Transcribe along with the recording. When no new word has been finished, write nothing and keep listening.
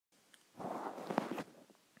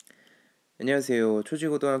안녕하세요.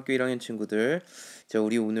 초지고등학교 1학년 친구들. 자,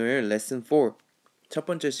 우리 오늘 레슨 4 첫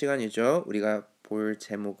번째 시간이죠. 우리가 볼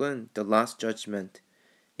제목은 The Last Judgement.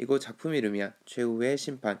 이거 작품 이름이야. 최후의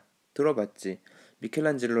심판. 들어봤지?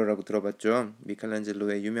 미켈란젤로라고 들어봤죠?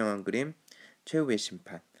 미켈란젤로의 유명한 그림 최후의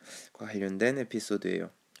심판. 과 관련된 에피소드예요.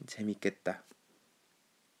 재밌겠다.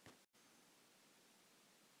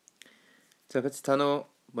 자, 같이 단어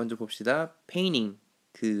먼저 봅시다. painting,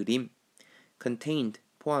 그림. contained,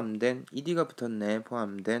 포함된. ed가 붙었네.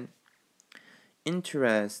 포함된.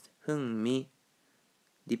 interest, 흥미.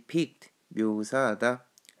 depict, 묘사하다.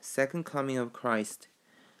 second coming of Christ,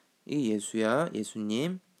 이 예수야,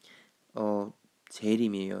 예수님.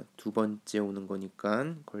 재림이에요. 두 번째 오는 거니까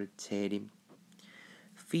그걸 재림.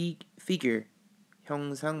 figure,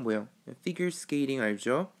 형상, 모형. figure skating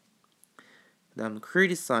알죠? 그 다음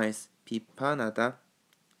criticize, 비판하다.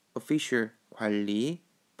 official, 관리.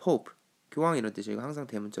 pope, 교황 이런 뜻이에요. 이거 항상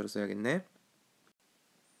대문자로 써야겠네.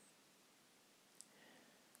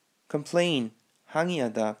 complain,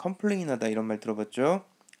 항의하다. complain하다 이런 말 들어봤죠?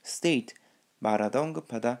 state, 말하다,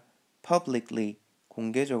 언급하다. publicly,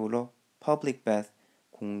 공개적으로. public bath,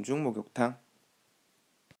 공중 목욕탕.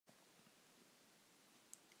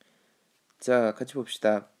 자, 같이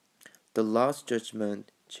봅시다. The Last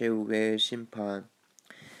Judgment, 최후의 심판.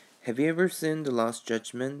 Have you ever seen The Last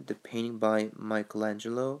Judgment, the painting by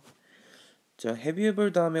Michelangelo? 자, have you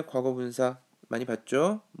ever 다음에 과거 분사 많이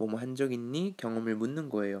봤죠? 뭐뭐 한 적 있니? 경험을 묻는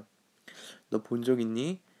거예요. 너 본 적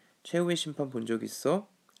있니? 최후의 심판 본 적 있어?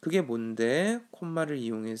 그게 뭔데? 콤마를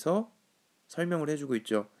이용해서 설명을 해주고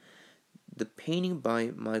있죠. The painting by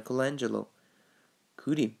Michelangelo.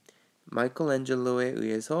 그림. 마이클란젤로에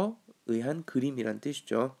의한 그림이란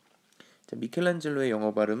뜻이죠. 자, 미켈란젤로의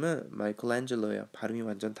영어 발음은 마이클란젤로예요. 발음이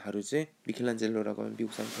완전 다르지? 미켈란젤로라고 하면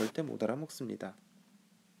미국 사람 절대 못 알아먹습니다.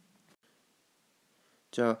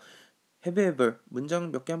 자, have you ever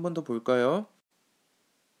문장 몇 개 한 번 더 볼까요?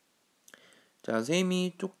 자,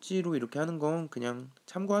 선생님이 쪽지로 이렇게 하는 건 그냥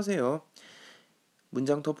참고하세요.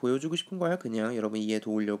 문장 더 보여주고 싶은 거야. 그냥 여러분 이해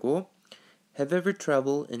도우려고. Have you ever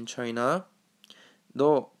traveled in China?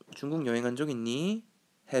 너 중국 여행한 적 있니?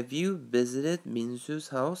 Have you visited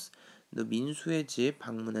민수's house? 너 민수의 집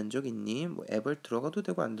방문한 적 있니? 뭐 ever 들어가도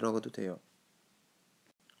되고 안 들어가도 돼요.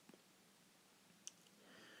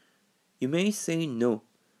 You may say no.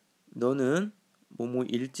 너는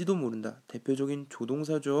뭐뭐일지도 모른다. 대표적인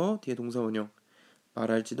조동사죠. 뒤에 동사 원형.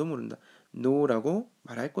 말할지도 모른다. no라고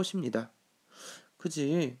말할 것입니다.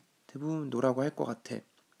 그지? 대부분 no라고 할 것 같아.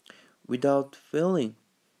 Without feeling.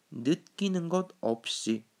 느끼는 것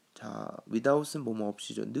없이. 자, without은 뭐뭐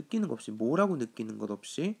없이죠. 느끼는 것 없이. 뭐라고 느끼는 것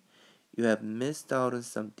없이? You have missed out on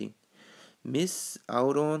something. miss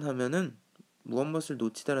out on 하면은 무엇을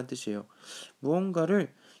놓치다라는 뜻이에요.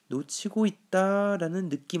 무언가를 놓치고 있다라는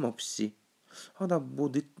느낌 없이, 나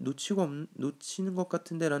뭐 놓치는 것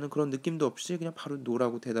같은데라는 그런 느낌도 없이 그냥 바로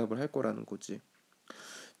노라고 대답을 할 거라는 거지.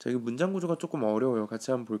 자, 이 문장 구조가 조금 어려워요.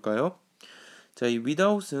 같이 한번 볼까요? 자, 이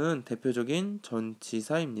without은 대표적인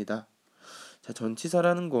전치사입니다. 자,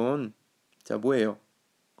 전치사라는 건 자, 뭐예요?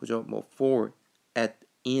 그죠? 뭐 for, at,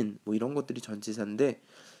 in 뭐 이런 것들이 전치사인데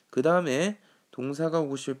그 다음에 동사가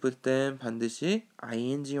오고 싶을 땐 반드시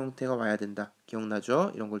ing 형태가 와야 된다.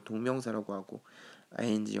 기억나죠? 이런 걸 동명사라고 하고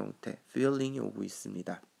ing 형태, feeling이 오고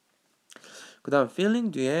있습니다. 그 다음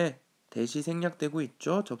feeling 뒤에 대시 생략되고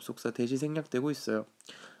있죠? 접속사 대시 생략되고 있어요.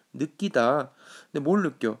 느끼다. 근데 뭘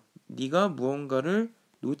느껴? 네가 무언가를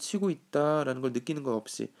놓치고 있다라는 걸 느끼는 것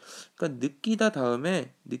없이. 그러니까 느끼다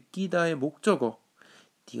다음에 느끼다의 목적어.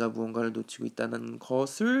 네가 무언가를 놓치고 있다는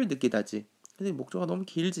것을 느끼다지. 근데 목적어가 너무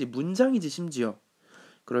길지. 문장이지 심지어.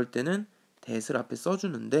 그럴 때는 that을 앞에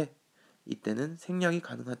써주는데 이때는 생략이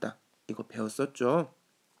가능하다. 이거 배웠었죠?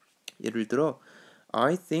 예를 들어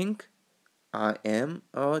I think I am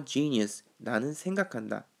a genius. 나는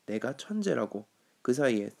생각한다. 내가 천재라고. 그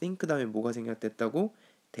사이에 think 다음에 뭐가 생략됐다고?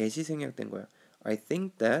 that이 생략된 거야. I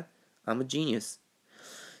think that I'm a genius.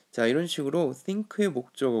 자, 이런 식으로 think의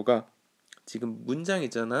목적어가 지금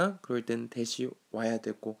문장이잖아. 그럴 때는 that이 와야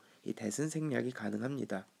되고 이 that은 생략이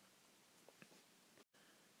가능합니다.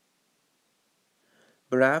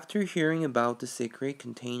 But after hearing about the secret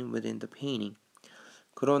contained within the painting.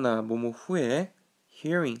 그러나 뭐뭐 후에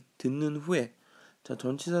hearing 듣는 후에 자,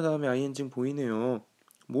 전치사 다음에 ing 보이네요.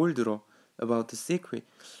 뭘 들어? About the secret.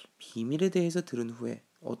 비밀에 대해서 들은 후에.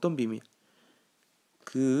 어떤 비밀?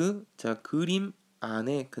 자, 그림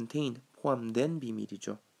안에 contain, 포함된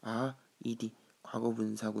비밀이죠. 아, ed, 과거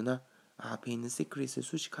분사구나. 앞에 있는 secret을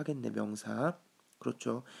수식하겠네, 명사.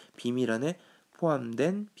 그렇죠. 비밀 안에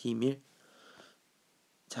포함된 비밀.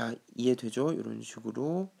 자, 이해되죠? 이런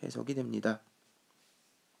식으로 해석이 됩니다.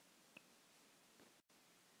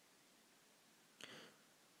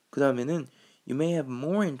 그 다음에는 you may have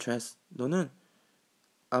more interest. 너는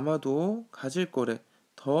아마도 가질 거래.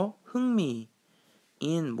 더 흥미.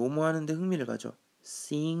 in 뭐뭐 하는데 흥미를 가져.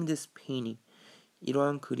 seeing this painting.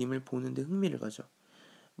 이러한 그림을 보는데 흥미를 가져.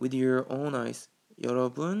 with your own eyes.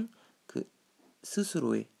 여러분 그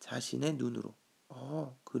스스로의 자신의 눈으로.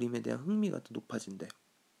 그림에 대한 흥미가 더 높아진대.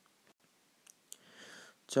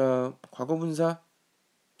 자, 과거분사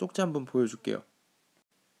쪽지 한번 보여줄게요.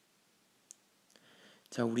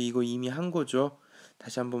 자, 우리 이거 이미 한 거죠.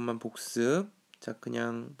 다시 한 번만 복습. 자,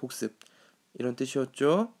 그냥 복습. 이런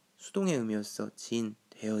뜻이었죠. 수동의 의미였어. 진,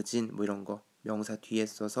 되어진 뭐 이런 거. 명사 뒤에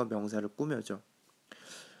써서 명사를 꾸며줘.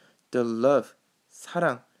 The love,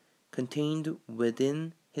 사랑, contained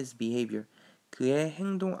within his behavior. 그의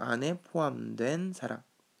행동 안에 포함된 사랑.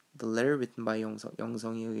 The letter written by 영성,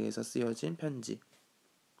 영성에 의해서 쓰여진 편지.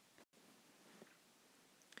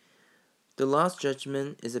 The Last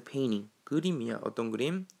Judgement is a painting. 그림이야. 어떤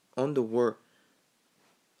그림? On the wall.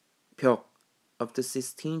 벽 of the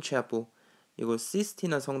Sistine Chapel. 이거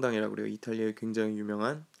시스티나 성당이라고 그래요. 이탈리아의 굉장히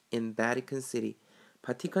유명한 in Vatican City.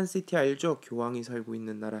 바티칸 시티 알죠? 교황이 살고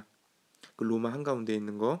있는 나라. 그 로마 한가운데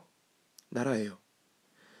있는 거 나라예요.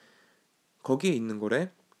 거기에 있는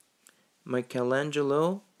거래.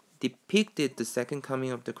 Michelangelo depicted the second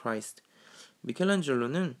coming of the Christ.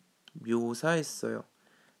 미켈란젤로는 묘사했어요.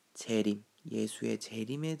 재림, 예수의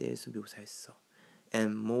재림에 대해서 묘사했어.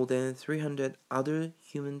 And more than 300 other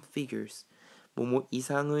human figures. 뭐뭐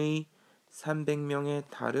이상의 300명의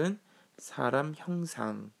다른 사람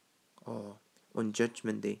형상. On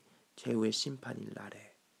Judgment Day. 최후의 심판일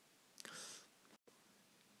날에.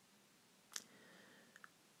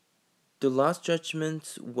 The Last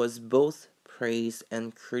Judgment was both praised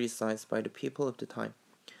and criticized by the people of the time.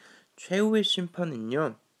 최후의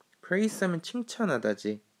심판은요. praise 하면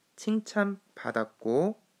칭찬하다지.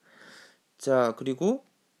 칭찬받았고 자 그리고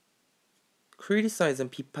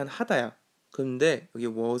criticize는 비판하다야. 근데 여기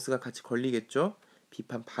was가 같이 걸리겠죠?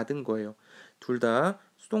 비판받은 거예요. 둘 다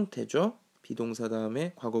수동태죠? 비동사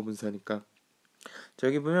다음에 과거분사니까. 자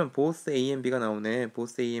여기 보면 both A and B가 나오네.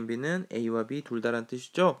 both A and B는 A와 B 둘 다란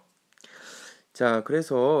뜻이죠? 자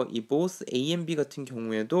그래서 이 both A and B 같은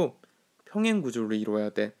경우에도 평행 구조로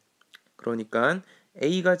이루어야 돼. 그러니까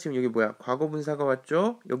A가 지금 여기 뭐야? 과거분사가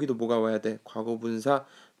왔죠? 여기도 뭐가 와야 돼? 과거분사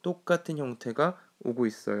똑같은 형태가 오고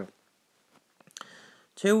있어요.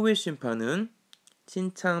 최후의 심판은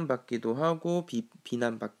칭찬받기도 하고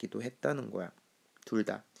비난받기도 했다는 거야. 둘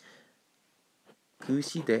다. 그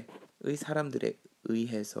시대의 사람들에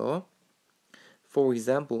의해서 For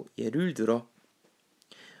example, 예를 들어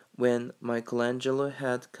When Michelangelo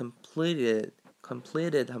had completed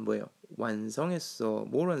한 뭐예요? 완성했어.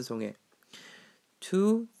 뭘 완성해?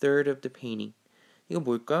 2/3 of the painting. 이거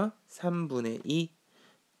뭘까? 3분의 2.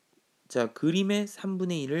 자, 그림의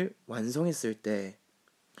 3분의 1을 완성했을 때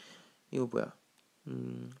이거 뭐야?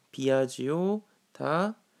 비아지오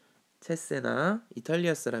다 체세나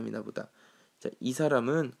이탈리아 사람이나 보다. 자, 이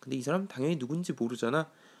사람은 근데 이 사람 당연히 누군지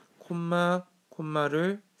모르잖아.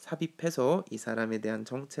 콤마를 삽입해서 이 사람에 대한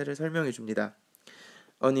정체를 설명해 줍니다.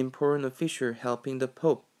 An important official helping the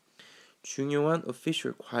Pope. 중요한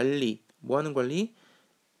official 관리. 뭐 하는 관리?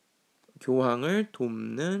 교황을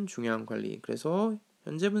돕는 중요한 관리. 그래서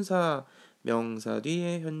현재분사 명사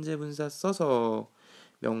뒤에 현재분사 써서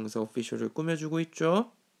명사 official을 꾸며주고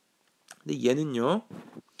있죠. 근데 얘는요.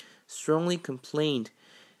 strongly complained.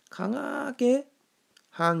 강하게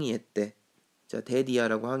항의했대. 자,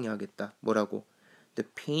 데디아라고 항의하겠다. 뭐라고? The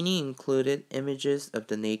painting included images of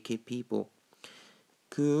the naked people.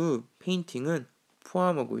 그 페인팅은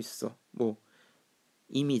포함하고 있어. 뭐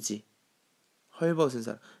이미지. 헐벗은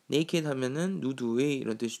사람. naked 하면은 누드의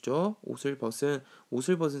이런 뜻이죠. 옷을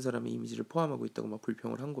벗은 사람의 이미지를 포함하고 있다고 막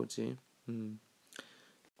불평을 한 거지.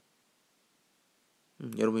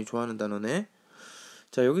 여러분이 좋아하는 단어네.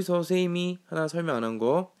 자, 여기서 선생님이 하나 설명 안 한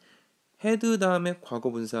거. had 다음에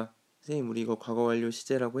과거분사. 선생님 우리 이거 과거 완료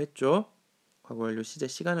시제라고 했죠? 과거 완료 시제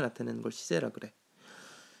시간을 나타내는 걸 시제라 그래.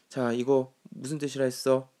 자, 이거 무슨 뜻이라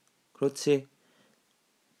했어? 그렇지.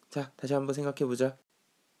 자, 다시 한번 생각해 보자.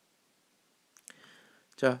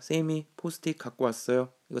 자, 선생님이 포스트잇 갖고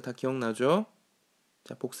왔어요. 이거 다 기억나죠?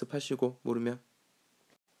 자, 복습하시고 모르면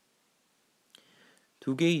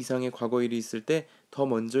 2개 이상의 과거일이 있을 때 더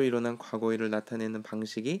먼저 일어난 과거일을 나타내는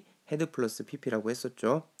방식이 had 플러스 pp라고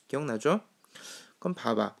했었죠. 기억나죠? 그럼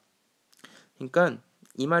봐봐. 그러니까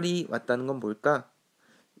이 말이 왔다는 건 뭘까?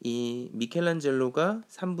 이 미켈란젤로가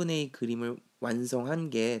 3분의 2 그림을 완성한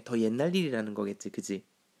게 더 옛날 일이라는 거겠지. 그지?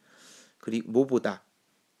 그리고 뭐보다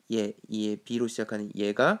이 B로 시작하는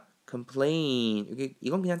얘가 complain.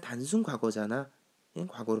 이건 그냥 단순 과거잖아. 그냥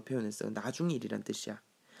과거로 표현했어. 나중 일이란 뜻이야.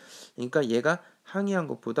 그러니까 얘가 항의한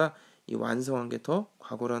것보다 이 완성한 게 더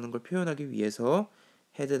과거라는 걸 표현하기 위해서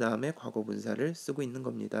had 다음에 과거 분사를 쓰고 있는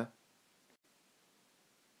겁니다.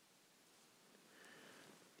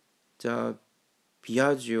 자,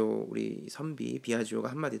 비아지오 우리 선비 비아지오가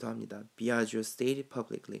한마디 더 합니다. 비아지오 stated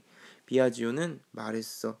publicly. 비아지오는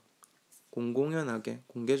말했어. 공공연하게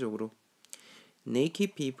공개적으로.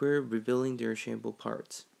 Naked people revealing their shameful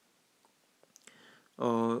parts.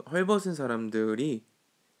 헐벗은 사람들이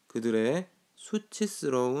그들의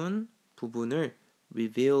수치스러운 부분을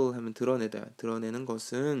reveal 하면 드러내는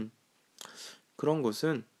것은 그런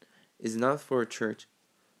것은 is not for church.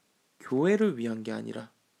 교회를 위한 게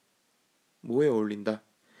아니라 뭐에 어울린다.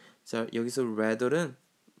 자, 여기서 rather는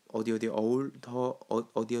어디에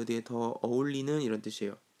더 어울리는 이런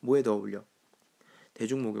뜻이에요. 뭐에 더 어울려?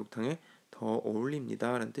 대중목욕탕에 더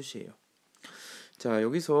어울립니다 라는 뜻이에요. 자,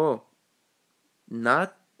 여기서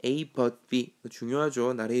not A but B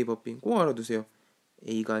중요하죠. not A but B 꼭 알아두세요.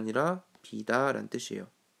 A가 아니라 B다 라는 뜻이에요.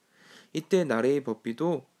 이때 not A but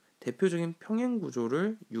B도 대표적인 평행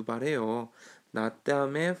구조를 유발해요. not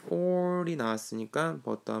다음에 for이 나왔으니까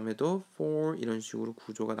but 다음에도 for 이런 식으로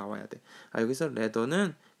구조가 나와야 돼. 여기서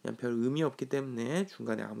rather는 그냥 별 의미 없기 때문에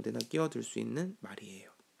중간에 아무데나 끼어들 수 있는 말이에요.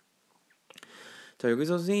 자,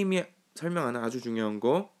 여기서 선생님이 설명하는 아주 중요한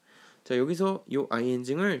거. 자, 여기서 요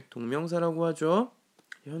ing를 동명사라고 하죠.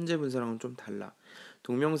 현재 분사랑은 좀 달라.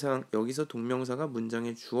 여기서 동명사가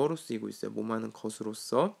문장의 주어로 쓰이고 있어요. 뭐하는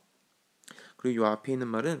것으로서. 그리고 요 앞에 있는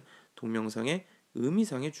말은 동명상의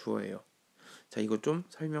의미상의 주어예요. 자, 이거 좀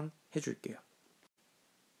설명해 줄게요.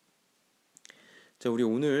 자, 우리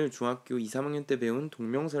오늘 중학교 2, 3학년 때 배운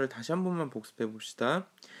동명사를 다시 한 번만 복습해 봅시다.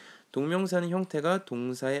 동명사는 형태가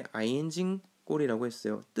동사의 ing 꼴이라고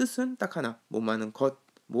했어요. 뜻은 딱 하나. 뭐하는 것,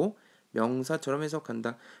 명사처럼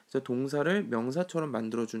해석한다. 그래서 동사를 명사처럼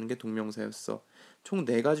만들어주는 게 동명사였어. 총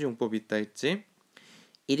 4가지 용법이 있다 했지.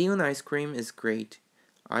 Eating an ice cream is great.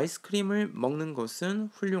 아이스크림을 먹는 것은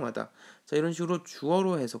훌륭하다. 자, 이런 식으로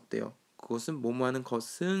주어로 해석돼요. 그것은 뭐하는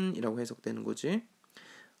것은 이라고 해석되는 거지.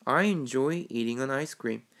 I enjoy eating an ice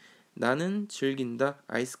cream. 나는 즐긴다.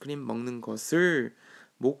 아이스크림 먹는 것을.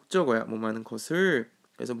 목적어야. 뭐하는 것을.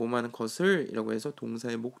 그래서 뭐하는 것을 이라고 해서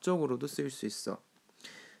동사의 목적으로도 쓰일 수 있어.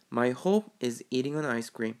 My hope is eating an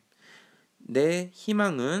ice cream. 내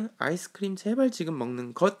희망은 아이스크림 제발 지금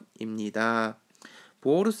먹는 것입니다.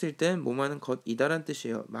 보어로 쓸 땐 뭐하는 것이다란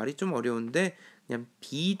뜻이에요. 말이 좀 어려운데 그냥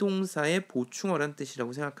비동사의 보충어란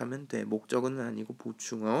뜻이라고 생각하면 돼. 목적어는 아니고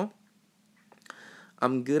보충어.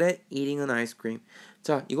 I'm good at eating an ice cream.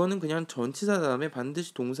 자, 이거는 그냥 전치사 다음에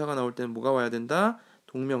반드시 동사가 나올 때는 뭐가 와야 된다?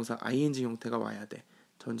 동명사 ing 형태가 와야 돼.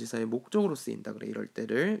 전치사의 목적으로 쓰인다. 그래, 이럴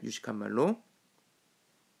때를 유식한 말로.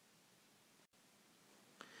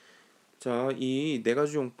 자, 이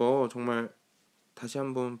 4가지 용법 정말 다시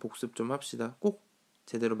한번 복습 좀 합시다. 꼭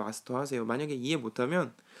제대로 마스터하세요. 만약에 이해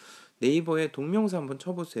못하면 네이버에 동명사 한번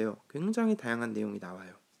쳐보세요. 굉장히 다양한 내용이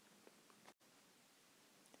나와요.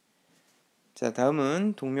 자,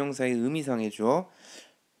 다음은 동명사의 의미상의 주어.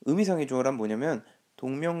 의미상의 주어란 뭐냐면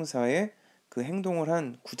동명사의 그 행동을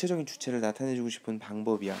한 구체적인 주체를 나타내주고 싶은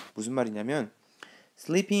방법이야. 무슨 말이냐면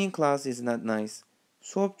Sleeping in class is not nice.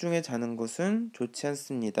 수업 중에 자는 것은 좋지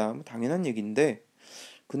않습니다. 당연한 얘기인데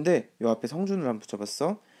근데 요 앞에 성준을 한번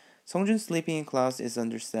붙여봤어. 성준 sleeping in class is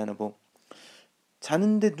understandable.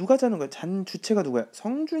 자는데 누가 자는 거야? 자는 주체가 누구야?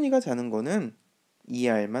 성준이가 자는 거는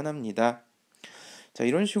이해할 만합니다. 자,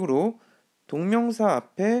 이런 식으로 동명사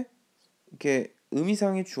앞에 이렇게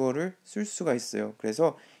의미상의 주어를 쓸 수가 있어요.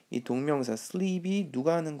 그래서 이 동명사 sleep이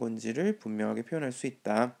누가 하는 건지를 분명하게 표현할 수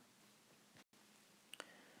있다.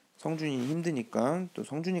 성준이 힘드니까 또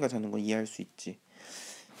성준이가 자는 건 이해할 수 있지.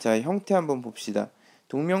 자, 형태 한번 봅시다.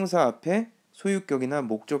 동명사 앞에 소유격이나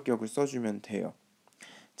목적격을 써주면 돼요.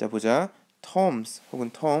 자, 보자. Tom's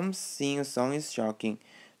혹은 Tom's singing a song is shocking.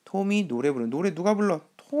 톰이 노래 부르는 노래 누가 불러?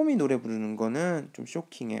 톰이 노래 부르는 거는 좀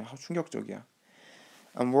쇼킹해. 충격적이야.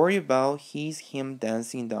 I'm worried about him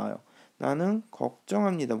dancing in the aisle. 나는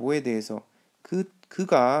걱정합니다. 뭐에 대해서?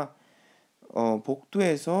 그가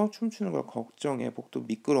복도에서 춤추는 걸 걱정해. 복도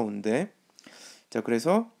미끄러운데. 자,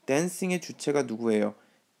 그래서 dancing의 주체가 누구예요?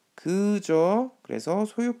 그저. 그래서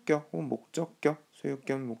소유격 혹은 목적격,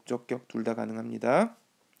 소유격, 목적격 둘 다 가능합니다.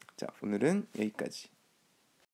 자, 오늘은 여기까지.